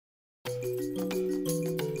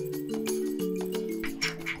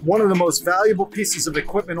One of the most valuable pieces of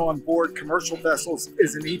equipment on board commercial vessels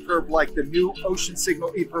is an EPIRB like the new Ocean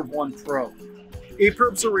Signal EPIRB1Pro.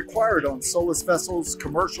 EPIRBs are required on SOLAS vessels,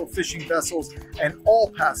 commercial fishing vessels, and all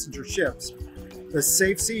passenger ships. The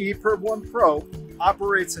SafeSea EPIRB1Pro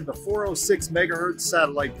operates in the 406 MHz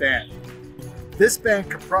satellite band. This band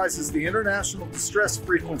comprises the international distress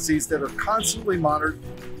frequencies that are constantly monitored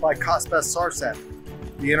by COSPAS-SARSAT,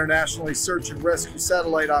 the internationally search and rescue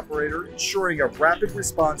satellite operator, ensuring a rapid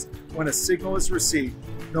response when a signal is received,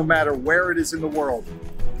 no matter where it is in the world.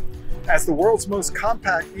 As the world's most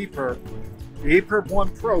compact EPIRB, the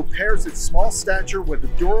EPIRB1Pro pairs its small stature with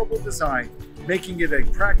a durable design, making it a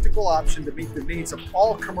practical option to meet the needs of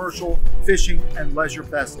all commercial, fishing, and leisure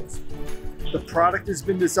vessels. The product has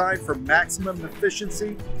been designed for maximum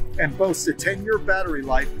efficiency and boasts a 10-year battery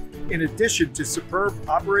life, in addition to superb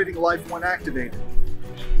operating life when activated,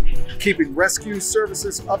 keeping rescue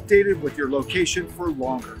services updated with your location for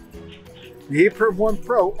longer. The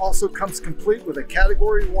EPIRB1Pro also comes complete with a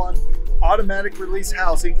Category 1 automatic release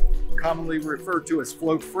housing, commonly referred to as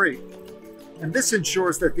float-free. And this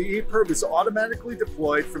ensures that the EPIRB is automatically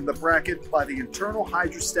deployed from the bracket by the internal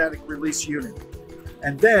hydrostatic release unit,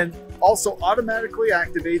 and then also automatically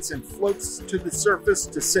activates and floats to the surface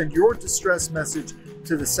to send your distress message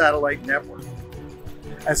to the satellite network.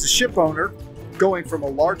 As a ship owner, going from a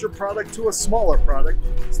larger product to a smaller product,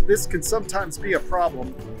 this can sometimes be a problem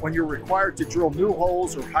when you're required to drill new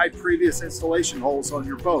holes or hide previous installation holes on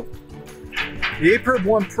your boat. The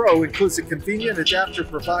EPIRB1Pro includes a convenient adapter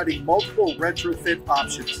providing multiple retrofit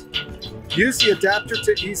options. Use the adapter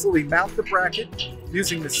to easily mount the bracket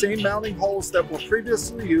using the same mounting holes that were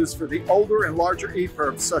previously used for the older and larger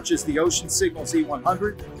EPIRBs, such as the Ocean Signal's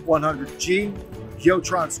E100, 100G,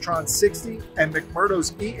 Geotron's Tron 60, and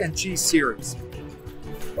McMurdo's E and G series.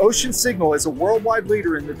 Ocean Signal is a worldwide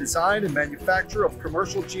leader in the design and manufacture of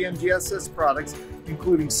commercial GMDSS products,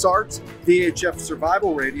 including SARTs, VHF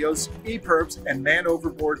survival radios, EPIRBs, and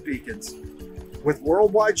man-overboard beacons. With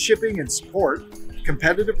worldwide shipping and support,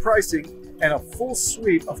 competitive pricing, and a full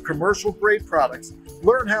suite of commercial-grade products,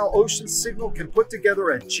 learn how Ocean Signal can put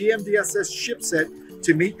together a GMDSS shipset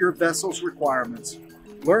to meet your vessel's requirements.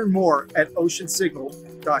 Learn more at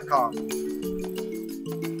oceansignal.com.